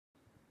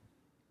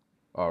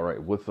All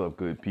right, what's up,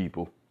 good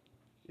people?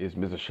 It's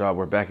Mr. Shaw.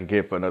 We're back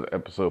again for another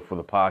episode for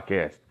the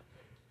podcast.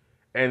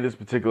 And this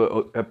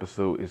particular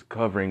episode is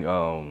covering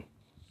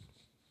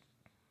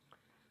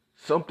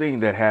something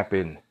that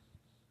happened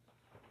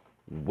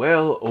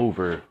well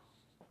over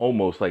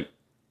almost like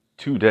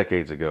 2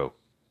 decades ago.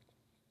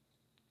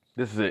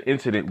 This is an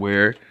incident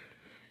where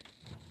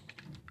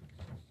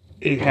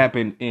it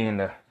happened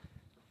in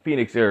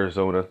Phoenix,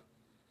 Arizona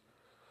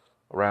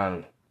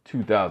around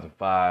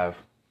 2005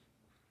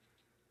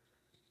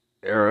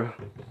 era.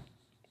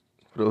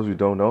 For those who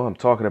don't know, I'm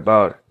talking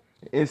about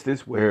an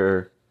instance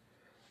where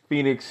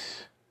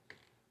Phoenix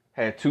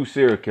had two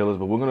serial killers,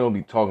 but we're going to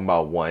be talking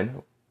about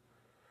one.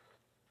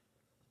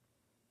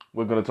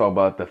 We're going to talk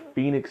about the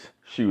Phoenix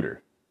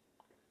shooter,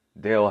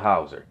 Dale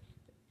Hauser.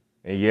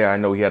 And yeah, I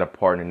know he had a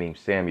partner named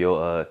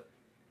Samuel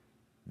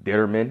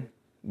Ditterman,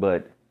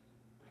 but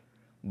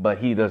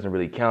he doesn't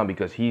really count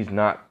because he's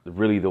not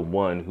really the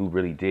one who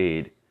really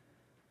did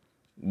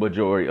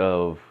majority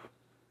of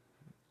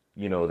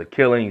the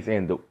killings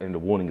and the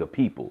wounding of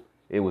people.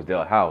 It was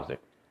Dale Hauser.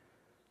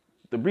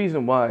 The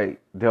reason why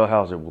Dale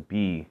Hauser will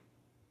be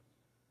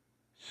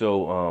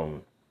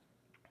so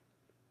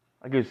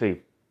I could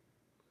say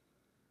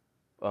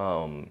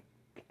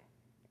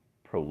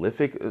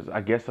prolific,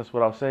 I guess that's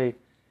what I'll say,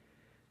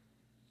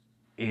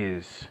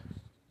 is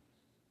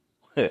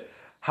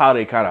how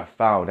they kind of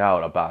found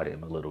out about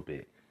him a little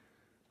bit.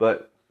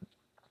 But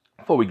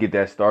before we get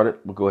that started,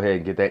 we'll go ahead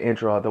and get that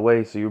intro out of the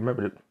way. So you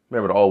remember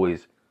to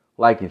always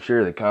like and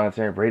share the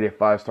content, rate it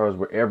 5 stars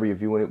wherever you're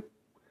viewing it,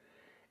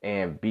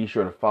 and be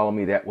sure to follow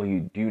me. That way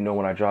you do know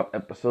when I drop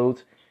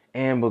episodes.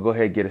 And we'll go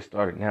ahead and get it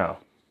started now.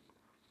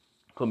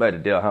 Come back to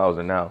Dale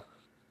Hauser now.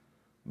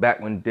 Back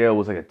when Dale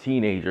was like a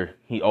teenager,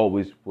 he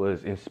always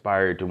was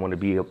inspired to want to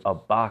be a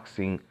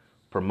boxing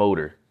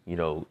promoter. Be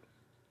able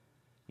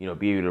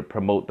to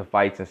promote the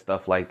fights and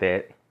stuff like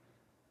that.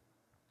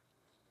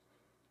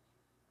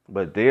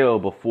 But Dale,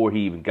 before he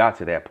even got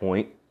to that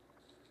point,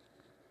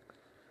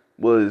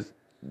 was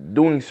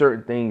doing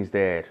certain things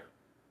that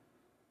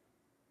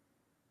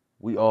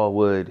we all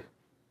would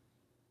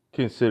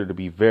consider to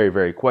be very,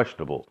 very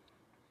questionable,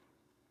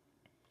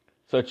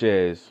 such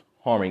as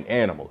harming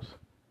animals,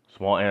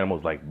 small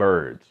animals like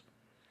birds.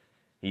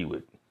 He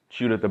would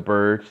shoot at the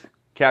birds,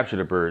 capture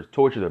the birds,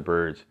 torture the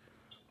birds,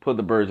 put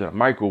the birds in a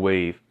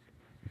microwave,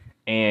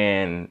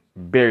 and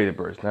bury the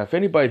birds. Now, if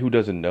anybody who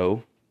doesn't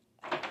know,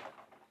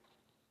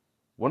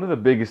 one of the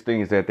biggest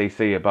things that they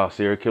say about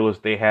serial killers,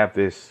 they have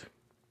this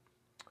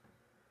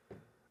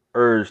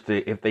urge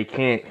to, if they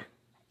can't,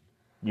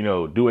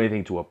 do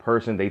anything to a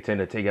person, they tend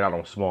to take it out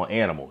on small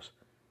animals.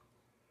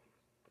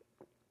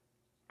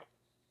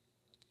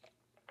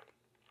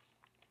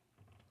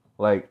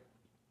 Like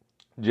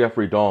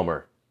Jeffrey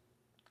Dahmer,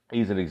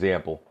 he's an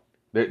example.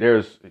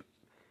 There's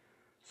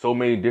so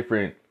many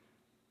different,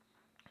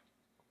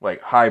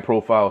 like,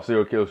 high-profile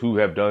serial killers who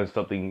have done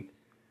something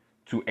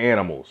to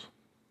animals,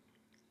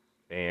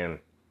 and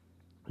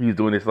he's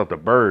doing this stuff to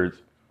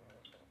birds.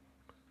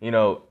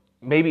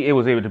 Maybe it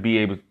was able to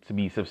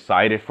be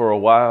subsided for a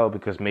while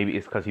because maybe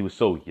it's because he was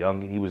so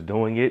young and he was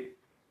doing it.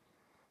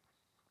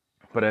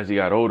 But as he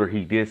got older,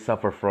 he did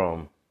suffer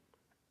from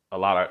a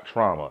lot of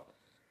trauma.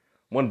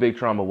 One big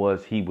trauma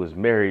was he was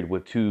married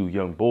with 2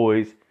 young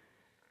boys.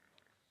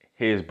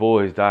 His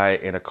boys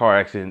died in a car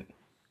accident.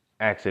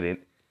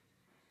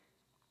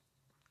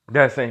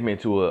 That sent him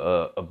into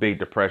a big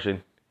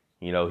depression.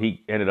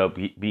 He ended up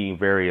being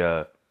very,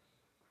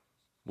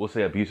 we'll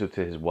say, abusive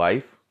to his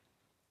wife.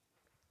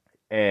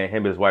 And him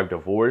and his wife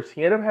divorced.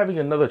 He ended up having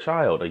another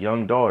child, a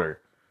young daughter,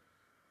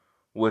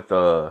 with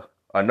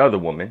another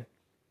woman.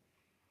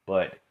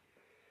 But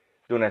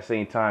during that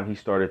same time, he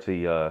started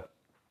to,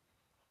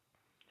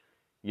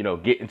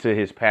 get into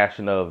his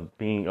passion of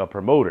being a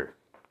promoter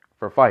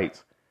for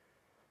fights,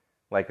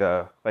 like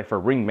for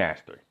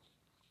Ringmaster,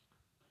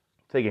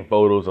 taking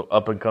photos of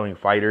up and coming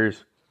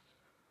fighters.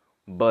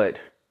 But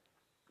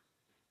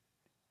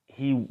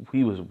he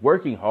was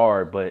working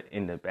hard, but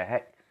in the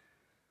back,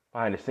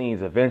 behind the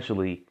scenes,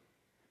 eventually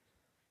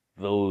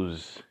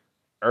those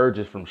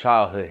urges from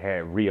childhood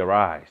had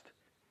re-arised.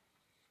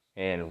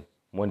 And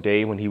one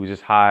day when he was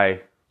just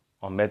high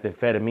on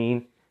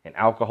methamphetamine and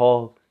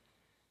alcohol,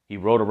 he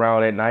rode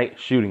around at night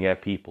shooting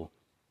at people,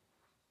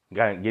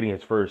 getting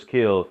his first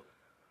kill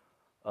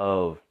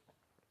of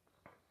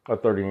a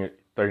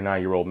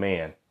 39-year-old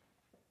man.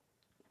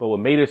 But what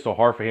made it so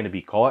hard for him to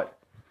be caught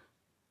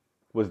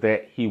was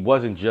that he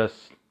wasn't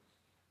just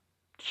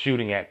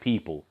shooting at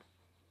people.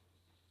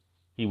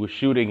 He was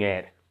shooting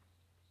at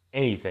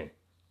anything.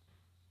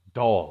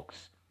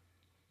 Dogs,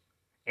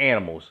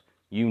 animals,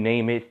 you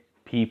name it,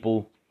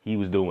 people, he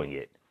was doing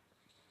it.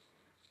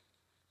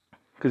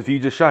 Because if you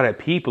just shot at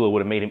people, it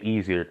would have made him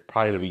easier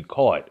probably to be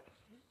caught.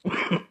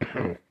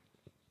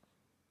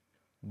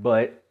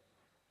 But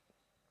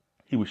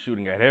he was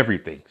shooting at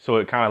everything. So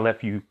it kind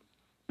of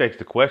begs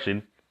the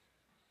question,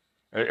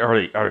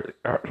 are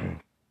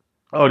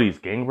these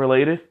gang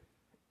related?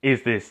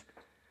 Is this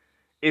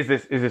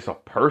a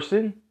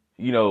person?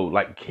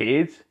 Like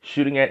kids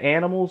shooting at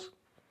animals?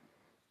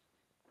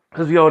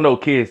 because we all know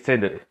kids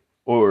tend to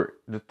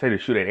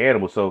shoot at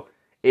animals, so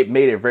it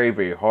made it very,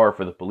 very hard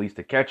for the police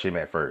to catch him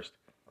at first.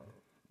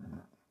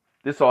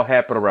 This all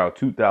happened around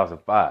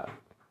 2005.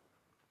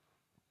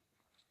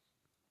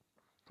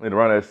 And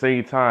around that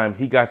same time,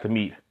 he got to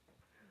meet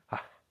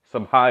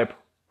some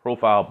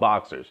high-profile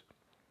boxers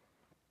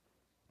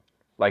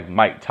like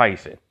Mike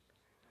Tyson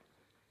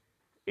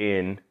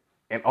and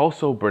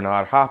also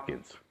Bernard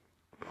Hopkins.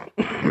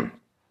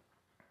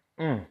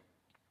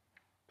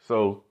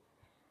 So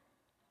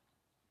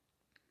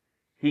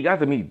he got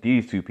to meet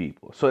these two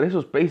people. So this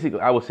was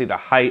basically, I would say, the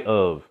height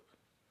of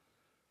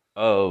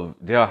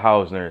Dale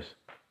Hausner's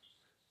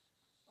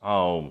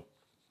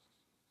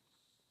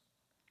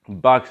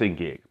boxing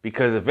gig,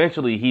 because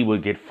eventually he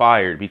would get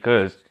fired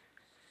because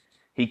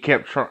he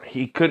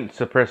couldn't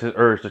suppress his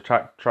urge to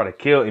try to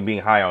kill and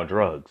being high on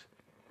drugs.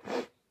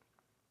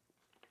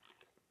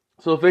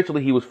 So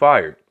eventually he was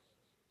fired.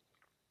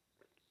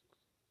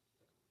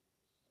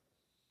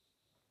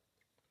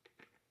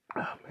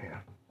 Oh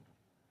man,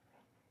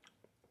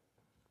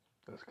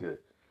 that's good.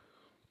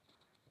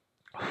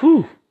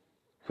 Whew.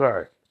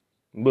 Sorry,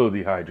 I'm a little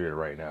dehydrated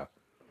right now.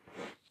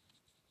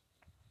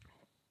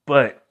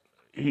 But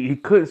he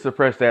couldn't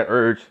suppress that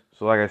urge.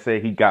 So like I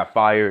said, he got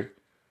fired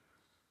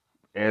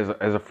as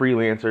a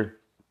freelancer.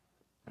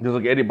 Just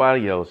like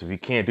anybody else, if you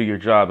can't do your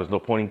job, there's no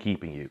point in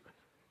keeping you.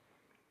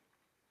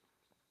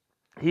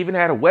 He even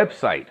had a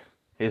website.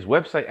 His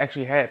website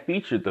actually had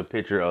featured the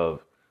picture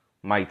of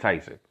Mike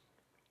Tyson.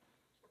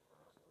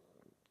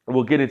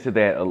 We'll get into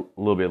that a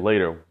little bit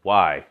later,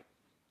 why.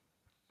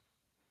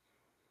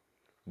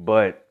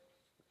 But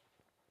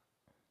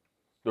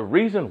the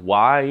reason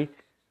why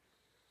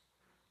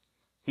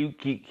he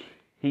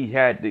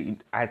had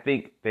I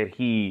think that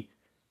he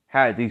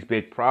had these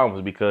big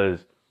problems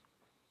because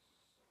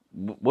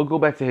we'll go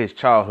back to his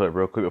childhood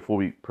real quick before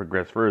we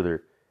progress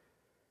further.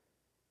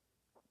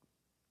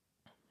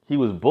 He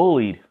was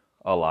bullied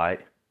a lot,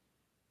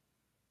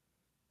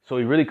 so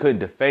he really couldn't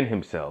defend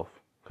himself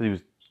because he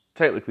was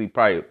technically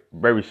probably a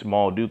very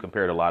small dude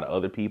compared to a lot of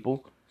other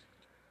people.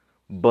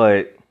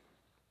 But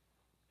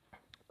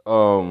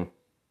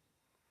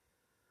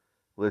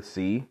let's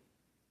see.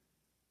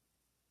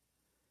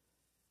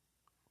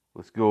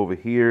 Let's go over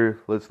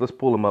here. Let's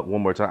pull him up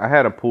one more time. I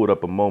had him pulled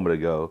up a moment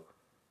ago.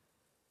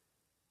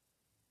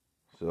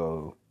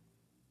 So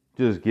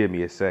just give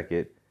me a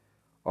second.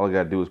 All I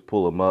gotta do is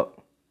pull him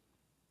up.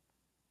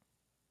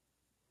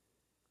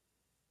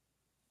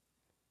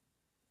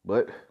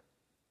 But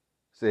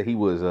said he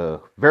was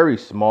a very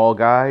small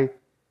guy.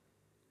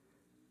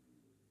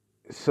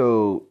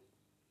 So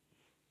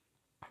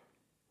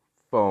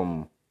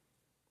from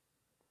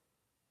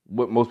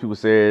what most people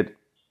said,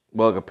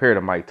 well, compared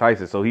to Mike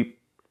Tyson, so he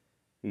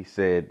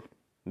said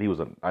he was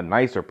a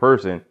nicer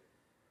person.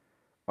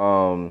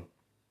 It's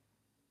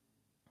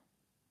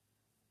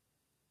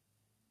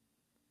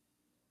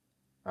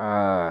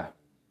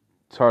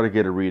hard to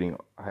get a reading.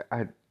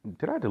 I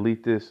did I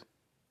delete this?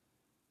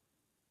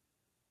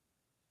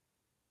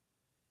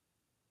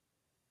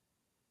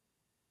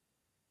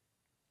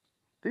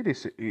 Did he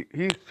say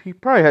he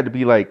probably had to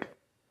be like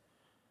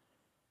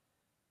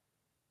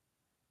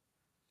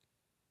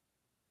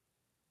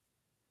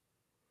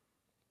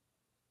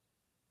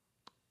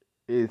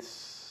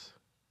it's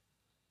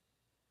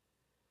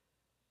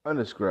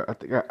undescribed. I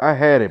think I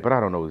had it, but I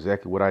don't know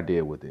exactly what I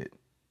did with it.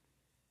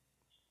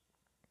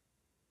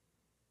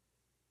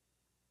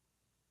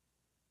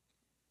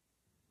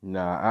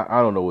 Nah,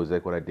 I don't know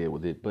exactly what I did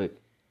with it, but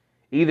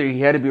either he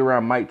had to be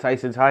around Mike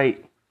Tyson's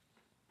height,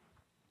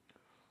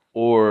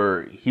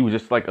 or he was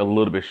just like a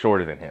little bit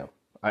shorter than him.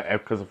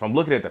 Because if I'm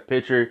looking at the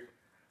picture,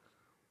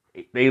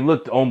 they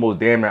looked almost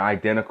damn near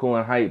identical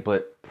in height,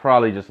 but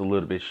probably just a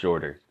little bit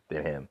shorter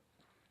than him.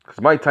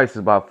 Because Mike Tyson's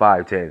about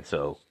 5'10",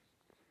 so.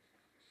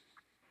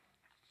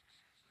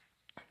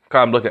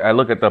 I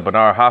look at the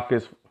Bernard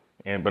Hopkins,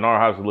 and Bernard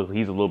Hopkins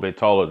he's a little bit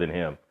taller than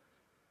him.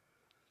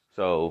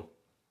 So,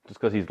 just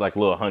because he's like a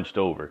little hunched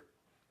over.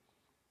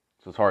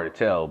 So it's hard to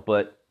tell.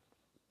 But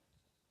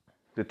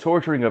the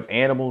torturing of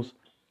animals,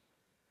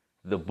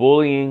 the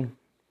bullying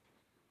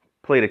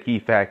played a key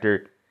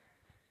factor.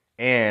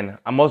 And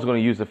I'm also going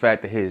to use the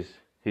fact that his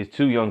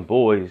two young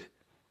boys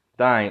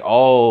dying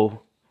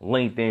all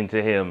linked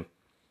into him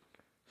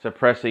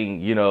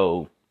suppressing,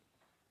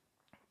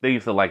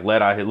 things to like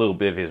let out a little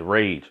bit of his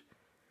rage.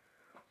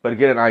 But to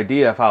get an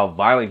idea of how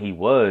violent he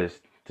was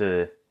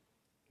to,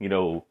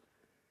 the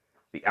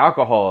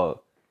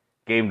alcohol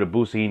gave him the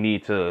boost he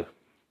needed to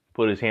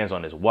put his hands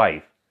on his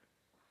wife.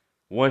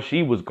 Once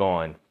she was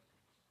gone,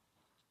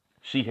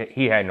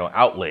 he had no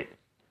outlet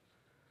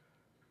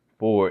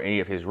for any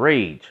of his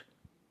rage.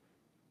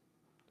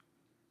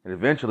 And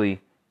eventually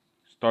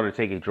started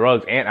taking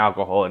drugs and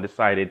alcohol and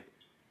decided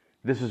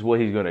this is what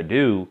he's going to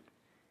do.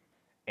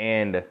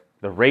 And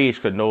the rage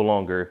and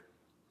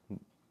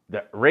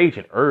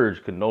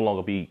urge could no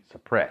longer be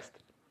suppressed.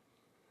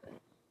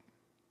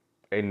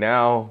 And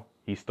now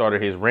he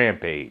started his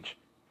rampage.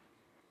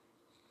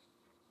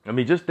 I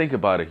mean, just think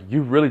about it.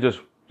 You really just,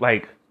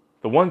 like,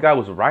 the one guy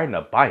was riding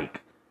a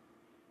bike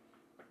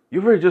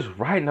You were just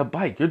riding a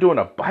bike. You're doing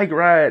a bike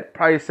ride.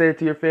 Probably said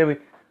to your family,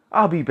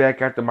 I'll be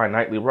back after my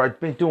nightly ride. I've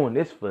been doing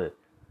this for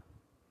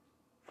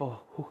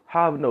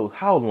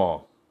how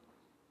long?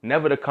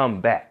 Never to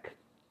come back.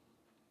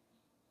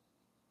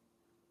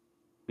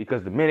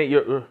 Because the minute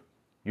you're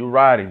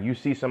riding, you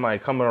see somebody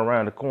coming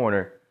around the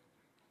corner,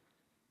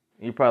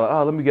 you're probably like,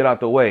 oh, let me get out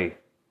the way.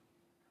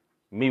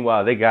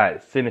 Meanwhile, they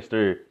got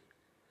sinister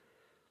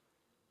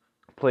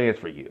plans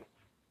for you.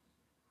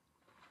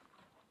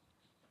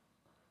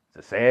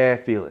 It's a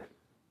sad feeling.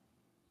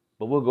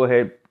 But we'll go ahead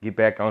and get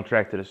back on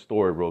track to the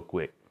story real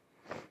quick.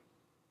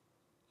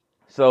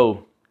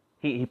 So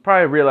he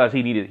probably realized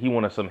he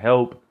wanted some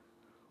help,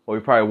 or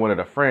he probably wanted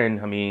a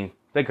friend. I mean,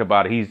 think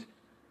about it. He's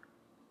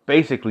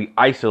basically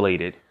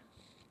isolated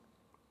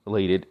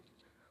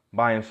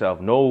by himself.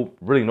 No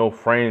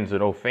friends or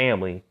no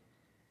family.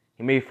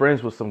 He made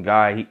friends with some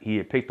guy he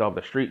had picked off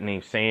the street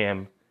named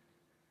Samuel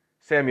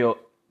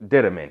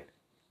Ditterman.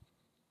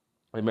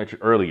 I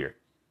mentioned earlier.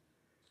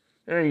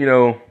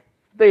 And,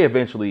 they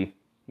eventually,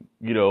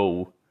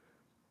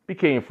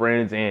 became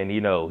friends, and, he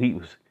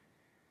was,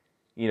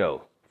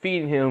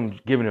 feeding him,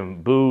 giving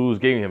him booze,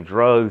 giving him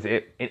drugs.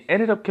 It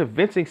ended up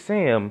convincing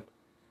Sam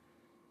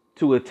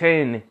to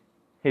attend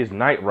his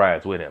night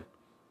rides with him.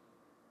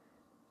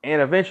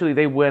 And eventually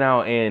they went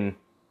out and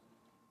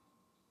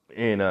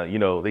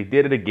they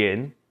did it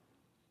again.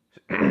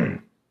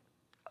 On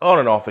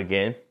and off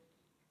again.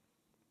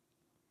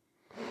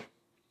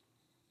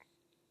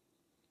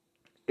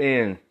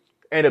 And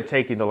ended up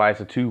taking the lives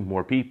of 2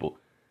 more people.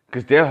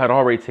 Because Dale had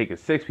already taken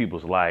 6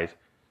 people's lives.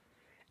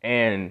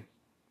 And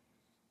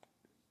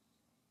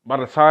by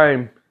the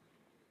time,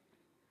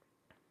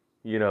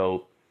 it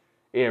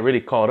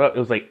really caught up, it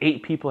was like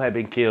 8 people had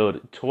been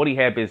killed, 20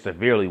 had been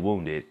severely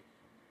wounded.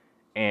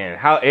 And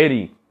how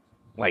Eddie,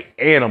 like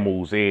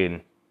animals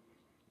and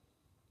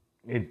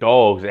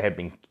dogs that had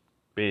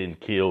been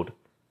killed.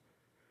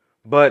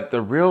 But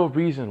the real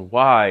reason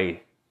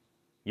why,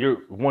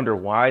 you wonder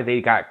why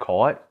they got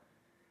caught?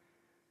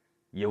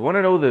 You want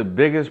to know the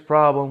biggest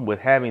problem with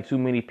having too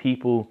many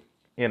people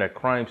in a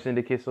crime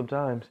syndicate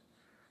sometimes?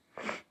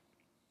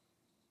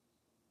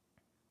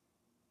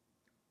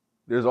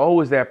 There's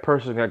always that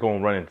person that's going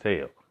to run and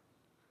tell.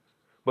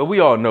 But we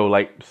all know,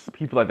 like,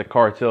 people like the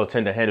cartel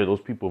tend to handle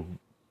those people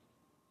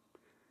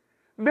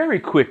very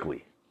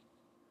quickly.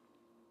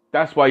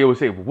 That's why you always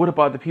say, what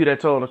about the people that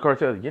tell on the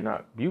cartel?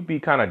 You'd be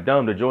kind of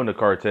dumb to join the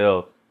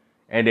cartel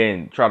and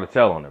then try to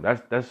tell on them.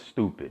 That's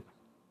stupid.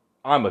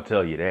 I'm going to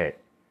tell you that.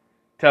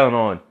 Telling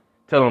on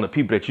the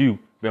people that you've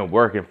been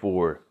working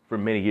for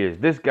many years.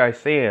 This guy,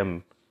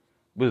 Sam,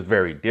 was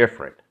very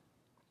different.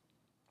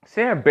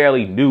 Sam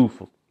barely knew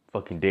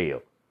fucking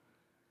Dale.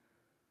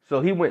 So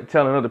he went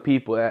telling other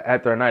people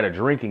after a night of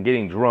drinking,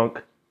 getting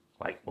drunk,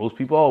 like most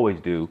people always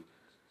do,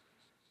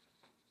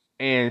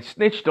 and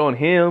snitched on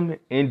him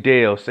and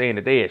Dale, saying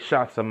that they had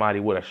shot somebody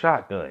with a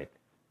shotgun.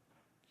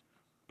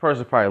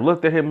 Person probably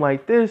looked at him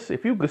like this.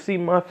 If you could see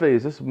my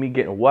face, this is me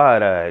getting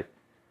wide-eyed,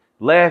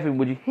 laughing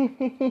with you.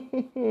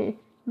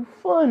 You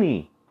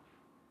funny.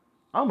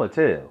 I'ma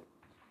tell.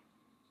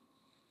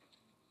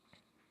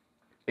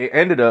 It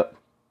ended up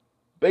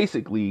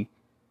basically,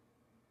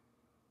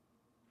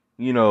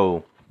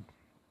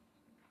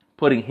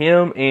 putting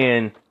him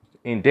and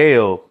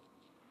Dale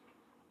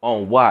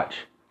on watch,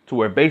 to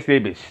where basically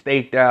they've been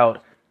staked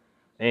out,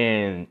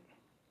 and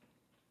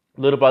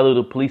little by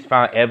little, police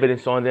found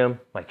evidence on them,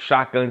 like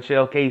shotgun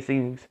shell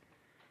casings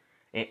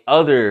and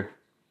other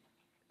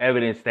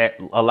evidence that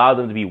allowed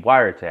them to be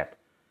wiretapped.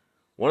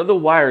 One of the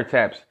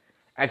wiretaps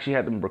actually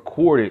had them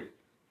recorded,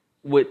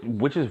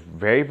 which is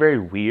very, very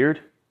weird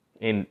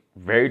and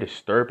very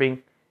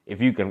disturbing.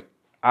 If you can,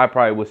 I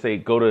probably would say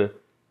go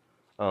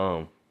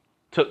to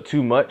Took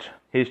Too Much.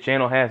 His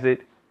channel has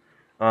it.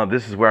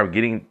 This is where I'm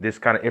getting this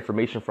kind of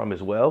information from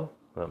as well.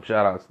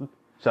 Shout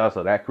out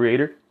to that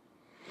creator.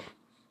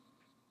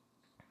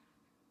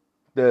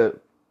 The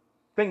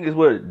thing is,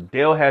 what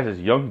Dale has his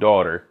young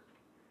daughter,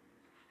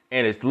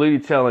 and it's literally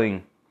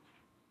telling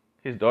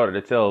his daughter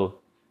to tell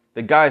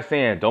the guy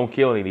saying, don't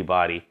kill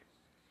anybody.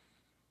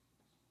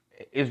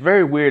 It's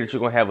very weird that you're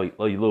going to have a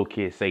little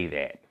kid say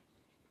that.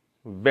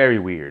 Very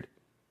weird.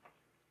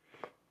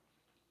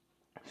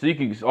 So you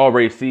can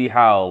already see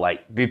how,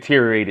 like,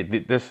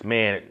 deteriorated this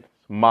man's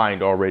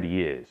mind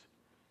already is.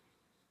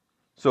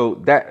 So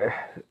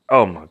that,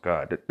 oh my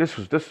God, this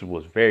was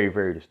very,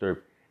 very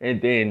disturbing.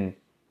 And then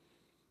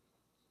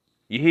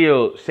you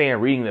hear Sam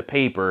reading the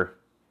paper,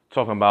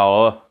 talking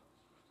about,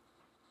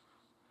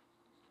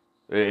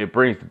 it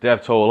brings the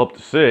death toll up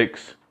to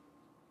 6.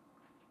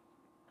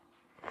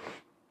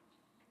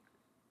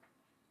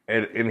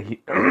 And he,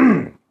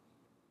 and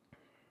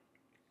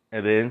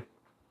then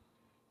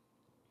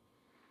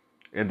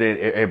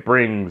it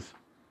brings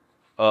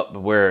up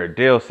where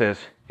Dale says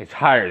it's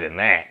higher than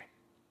that.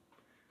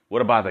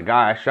 What about the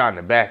guy shot in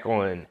the back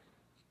on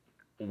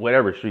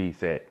whatever street he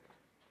said?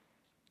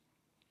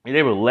 And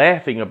they were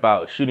laughing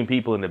about shooting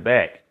people in the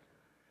back.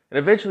 And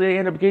eventually they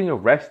end up getting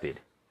arrested.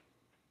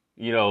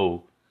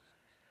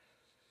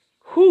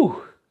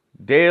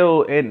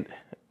 Dale ended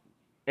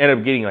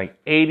up getting like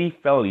 80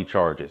 felony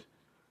charges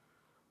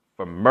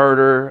for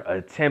murder,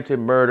 attempted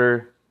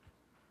murder,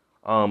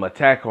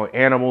 attack on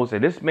animals,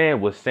 and this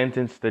man was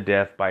sentenced to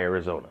death by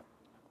Arizona.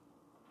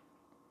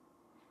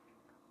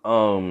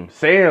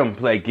 Sam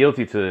pled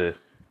guilty to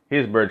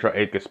his murder,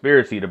 a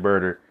conspiracy to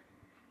murder,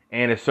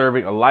 and is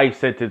serving a life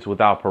sentence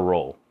without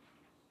parole.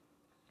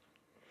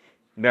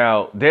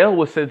 Now, Dale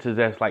was sentenced to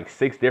death like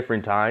 6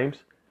 different times,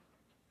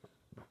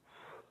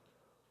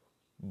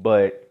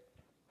 but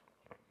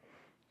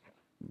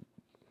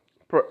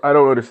I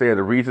don't understand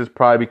the reasons.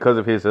 Probably because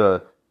of his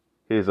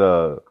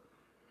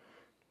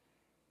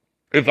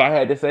if I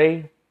had to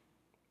say,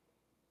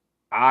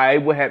 I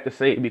would have to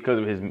say because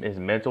of his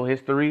mental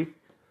history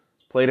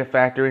played a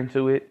factor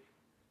into it.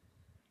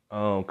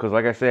 Because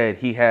like I said,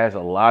 he has a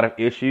lot of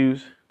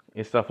issues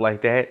and stuff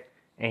like that,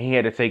 and he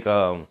had to take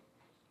certain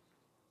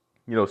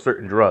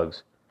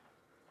drugs.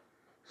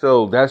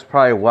 So that's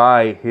probably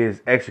why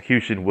his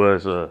execution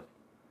was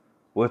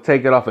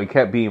taken off and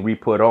kept being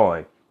re-put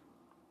on.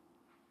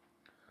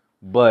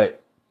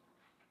 But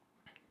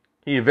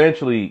he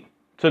eventually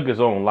took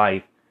his own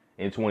life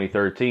in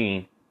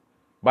 2013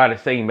 by the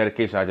same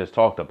medication I just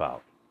talked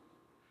about.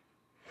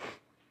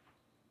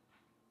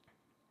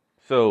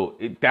 So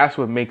that's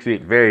what makes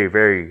it very,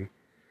 very,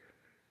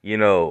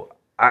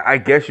 I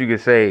guess you could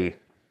say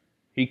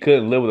he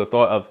couldn't live with the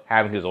thought of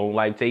having his own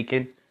life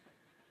taken.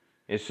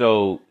 And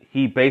so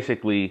he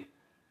basically,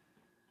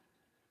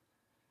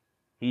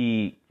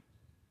 he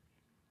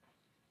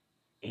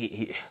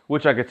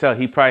which I could tell,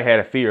 he probably had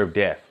a fear of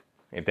death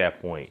at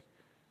that point.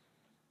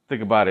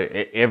 Think about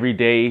it. Every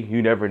day,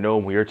 you never know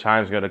when your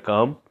time's going to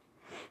come.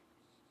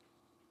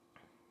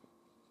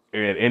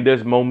 And in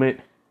this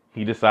moment,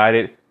 he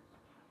decided,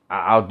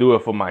 I'll do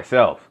it for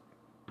myself.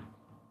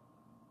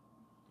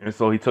 And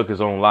so he took his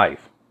own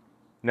life.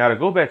 Now, to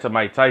go back to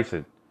Mike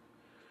Tyson,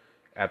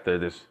 after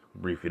this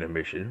brief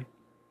intermission,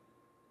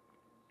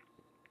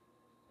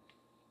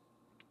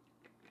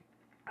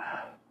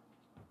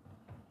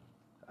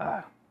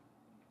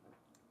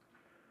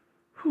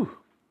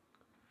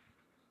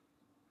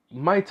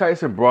 Mike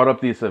Tyson brought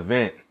up this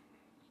event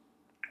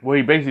where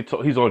he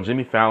basically he's on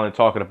Jimmy Fallon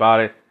talking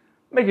about it,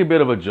 making a bit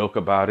of a joke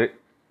about it.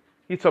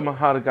 He's talking about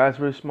how the guy's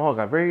a really small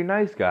guy, very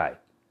nice guy,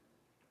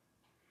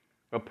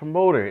 a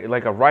promoter,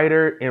 like a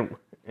writer,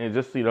 and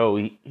just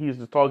he's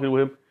just talking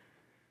with him,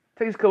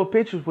 takes a couple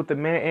pictures with the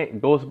man,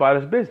 and goes about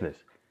his business.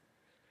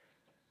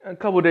 And a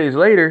couple of days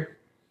later,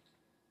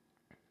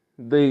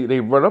 they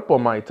run up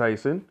on Mike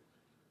Tyson,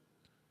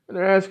 and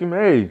they're asking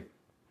him,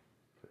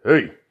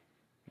 hey,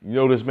 you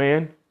know this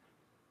man?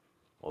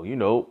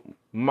 Well,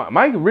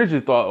 Mike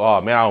originally thought,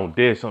 oh man, I don't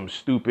did something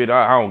stupid.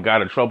 I don't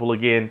got in trouble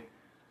again.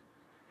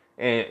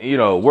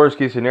 And, worst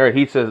case scenario,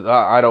 he says,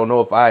 I don't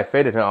know if I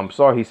offended him. I'm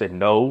sorry. He said,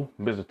 no,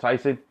 Mr.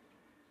 Tyson,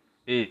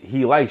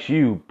 he likes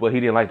you, but he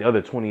didn't like the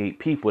other 28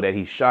 people that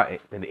he shot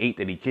and the 8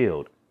 that he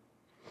killed.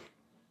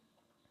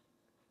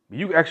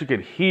 You actually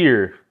could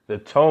hear the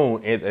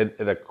tone and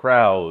the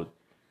crowd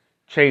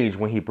change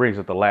when he brings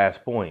up the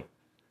last point.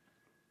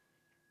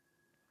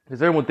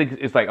 Because everyone thinks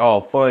it's like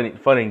all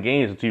fun and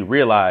games until you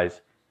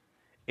realize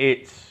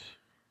he's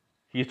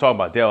talking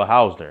about Dale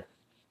Hausner.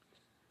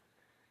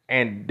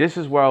 And this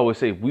is where I always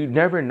say, we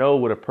never know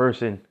what a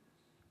person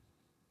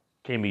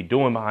can be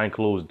doing behind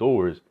closed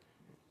doors.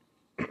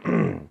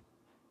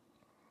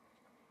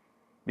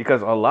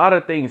 Because a lot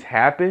of things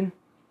happen.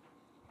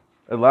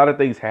 That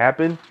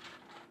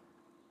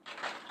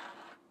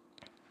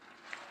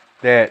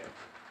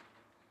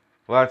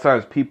a lot of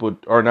times people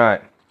are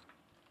not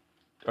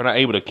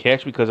able to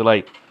catch, because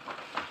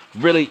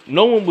really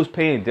no one was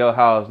paying Dale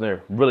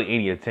Hausner really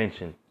any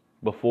attention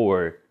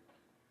before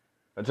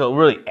until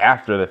really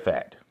after the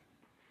fact.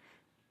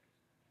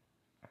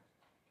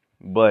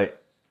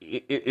 But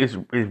it's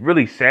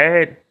really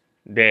sad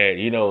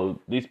that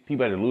these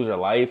people had to lose their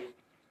life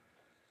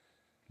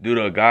due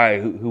to a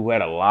guy who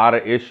had a lot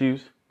of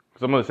issues.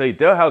 Because I'm going to say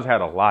Dale Hausner had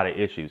a lot of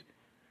issues,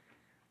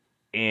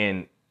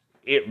 and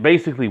it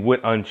basically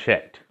went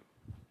unchecked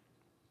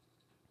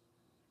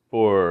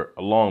for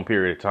a long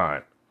period of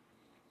time.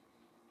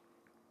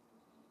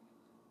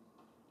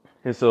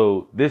 And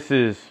so this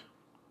is,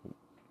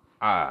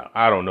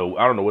 I don't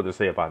know what to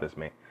say about this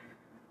man.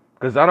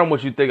 Because I don't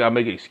want you to think I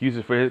make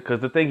excuses for it.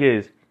 Because the thing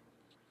is,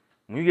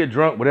 when you get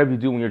drunk, whatever you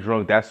do when you're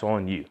drunk, that's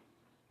on you.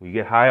 When you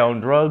get high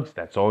on drugs,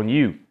 that's on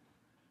you.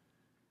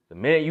 The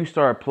minute you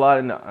start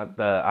plotting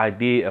the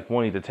idea of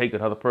wanting to take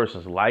another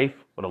person's life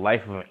or the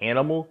life of an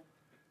animal,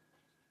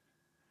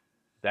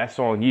 that's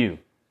on you.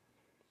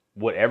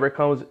 Whatever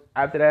comes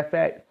after that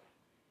fact,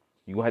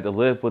 you're going to have to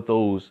live with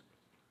those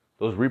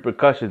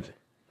repercussions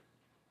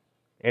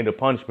and the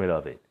punishment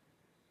of it.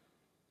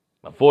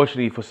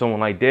 Unfortunately for someone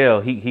like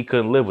Dale, he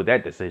couldn't live with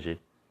that decision.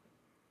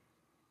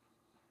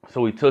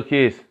 So he took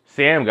his.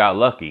 Sam got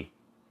lucky.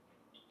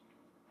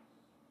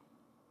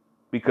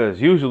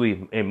 Because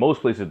usually in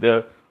most places,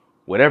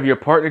 whatever your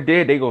partner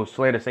did, they going to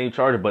slam the same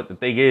charge. But the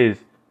thing is,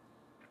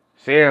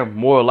 Sam,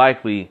 more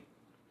likely,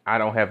 I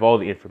don't have all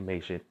the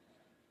information,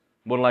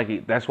 More than likely,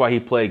 that's why he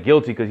pled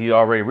guilty, because he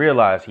already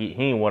realized he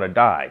didn't want to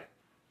die.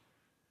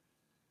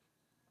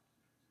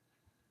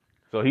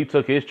 So he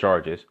took his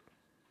charges,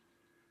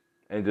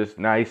 and just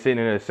now he's sitting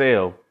in a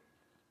cell.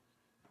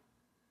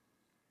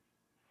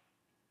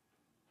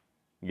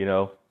 You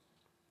know,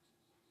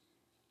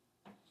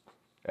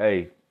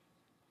 hey,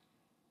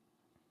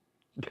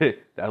 that's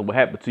what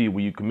happened to you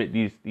when you commit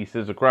these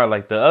sins of crime.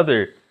 Like the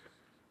other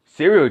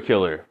serial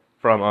killer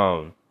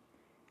from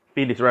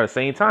Phoenix around the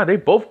same time, they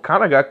both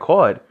kind of got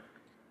caught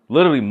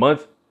literally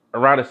months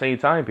around the same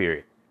time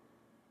period.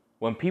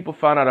 When people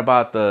found out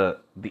about the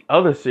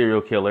other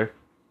serial killer,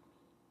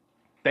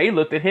 they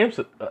looked at him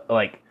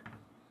like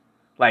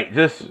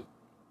just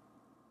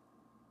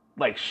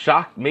like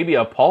shocked, maybe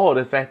appalled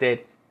at the fact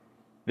that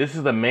this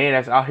is the man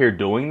that's out here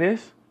doing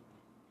this.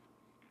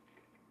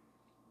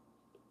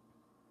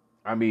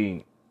 I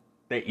mean,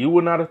 that you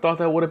would not have thought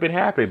that would have been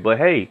happening. But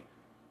hey,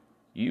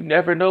 you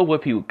never know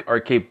what people are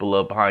capable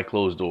of behind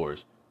closed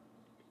doors.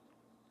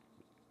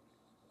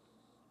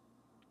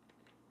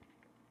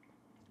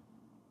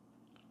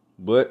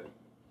 But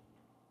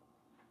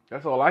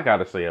that's all I got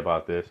to say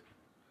about this.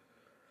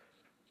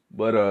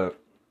 But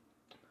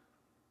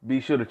be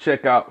sure to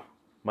check out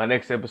my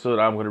next episode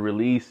I'm going to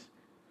release.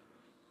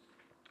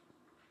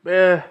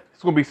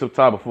 It's going to be some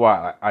time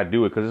before I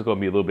do it, because it's going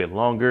to be a little bit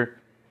longer.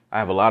 I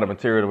have a lot of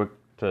material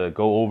to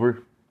go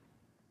over.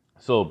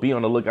 So be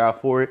on the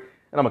lookout for it.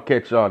 And I'm going to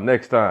catch y'all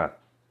next time.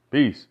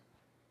 Peace.